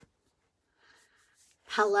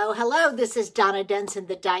Hello, hello. This is Donna Denson,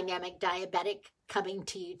 the Dynamic Diabetic, coming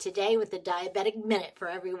to you today with the Diabetic Minute for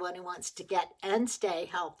everyone who wants to get and stay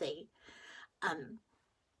healthy.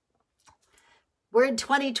 We're in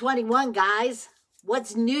 2021, guys.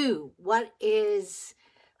 What's new? What is,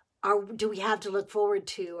 do we have to look forward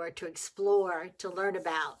to or to explore, to learn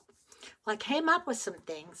about? Well, I came up with some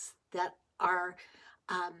things that are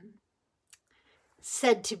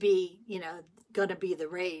said to be, going to be the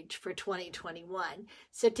rage for 2021.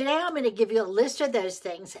 So today I'm going to give you a list of those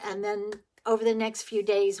things, and then over the next few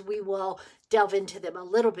days we will delve into them a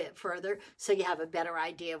little bit further so you have a better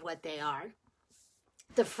idea of what they are.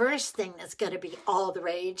 The first thing that's going to be all the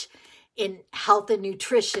rage in health and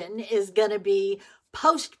nutrition is going to be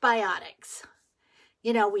postbiotics.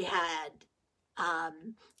 We had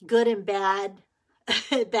good and bad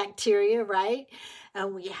bacteria, right?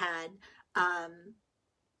 And we had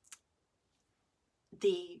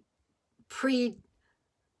the prebiotics,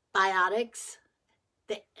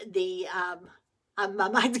 my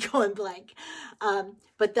mind's going blank,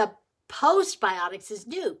 but the postbiotics is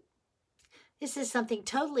new. This is something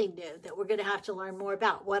totally new that we're going to have to learn more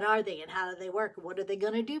about. What are they and how do they work? What are they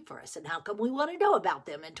going to do for us? And how come we want to know about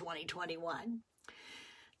them in 2021?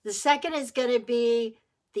 The second is going to be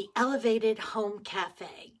the elevated home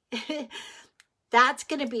cafe. That's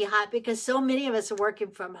going to be hot because so many of us are working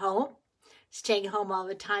from home, staying home all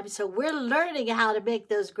the time. So we're learning how to make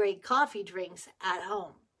those great coffee drinks at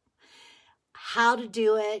home. How to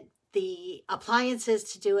do it, the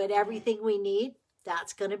appliances to do it, everything we need.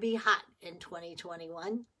 That's going to be hot in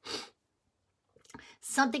 2021.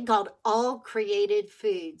 Something called all created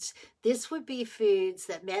foods. This would be foods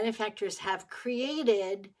that manufacturers have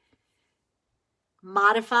created,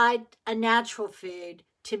 modified a natural food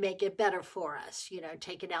to make it better for us,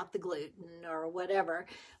 taking out the gluten or whatever.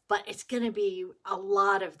 But it's going to be a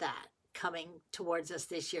lot of that coming towards us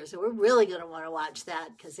this year. So we're really going to want to watch that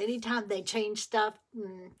because anytime they change stuff,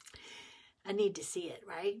 I need to see it,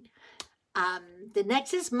 right? The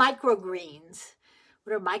next is microgreens.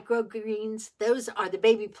 What are microgreens? Those are the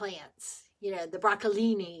baby plants, the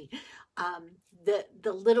broccolini,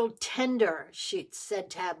 the little tender shoots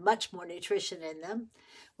said to have much more nutrition in them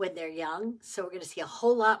when they're young. So we're going to see a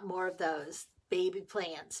whole lot more of those baby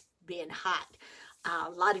plants being hot. A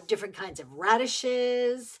lot of different kinds of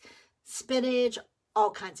radishes, spinach, all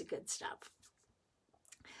kinds of good stuff.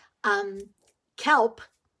 Kelp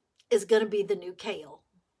is going to be the new kale.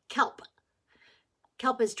 Kelp.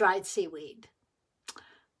 Kelp is dried seaweed.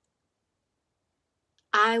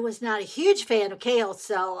 I was not a huge fan of kale,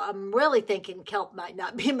 so I'm really thinking kelp might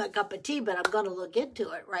not be my cup of tea, but I'm going to look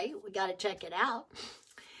into it, right? We got to check it out.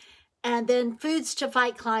 And then foods to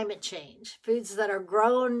fight climate change. Foods that are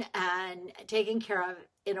grown and taken care of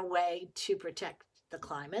in a way to protect the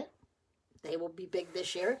climate. They will be big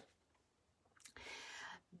this year.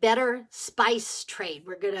 Better spice trade.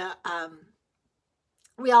 We're going to,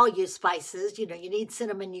 we all use spices. You need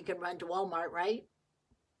cinnamon, you can run to Walmart, right?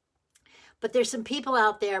 But there's some people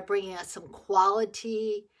out there bringing us some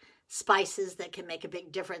quality spices that can make a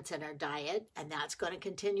big difference in our diet, and that's going to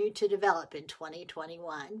continue to develop in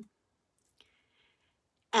 2021.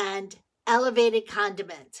 And elevated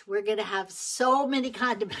condiments. We're going to have so many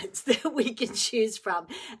condiments that we can choose from,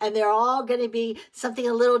 and they're all going to be something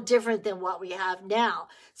a little different than what we have now.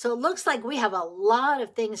 So it looks like we have a lot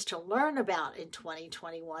of things to learn about in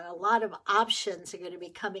 2021. A lot of options are going to be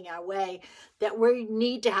coming our way that we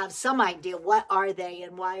need to have some idea what are they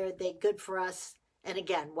and why are they good for us. And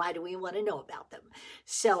again, why do we want to know about them?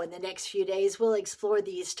 So in the next few days, we'll explore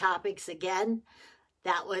these topics again.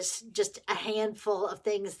 That was just a handful of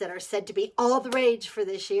things that are said to be all the rage for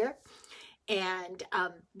this year. And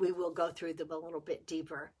we will go through them a little bit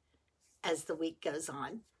deeper as the week goes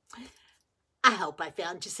on. I hope I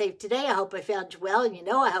found you safe today. I hope I found you well. And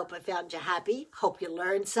I hope I found you happy. Hope you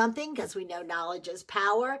learned something because we know knowledge is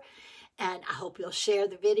power. And I hope you'll share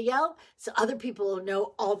the video so other people will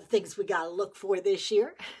know all the things we got to look for this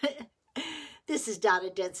year. This is Donna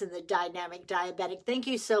Denson, the Dynamic Diabetic. Thank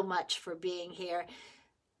you so much for being here.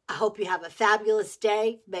 I hope you have a fabulous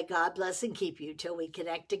day. May God bless and keep you till we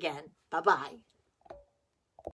connect again. Bye-bye.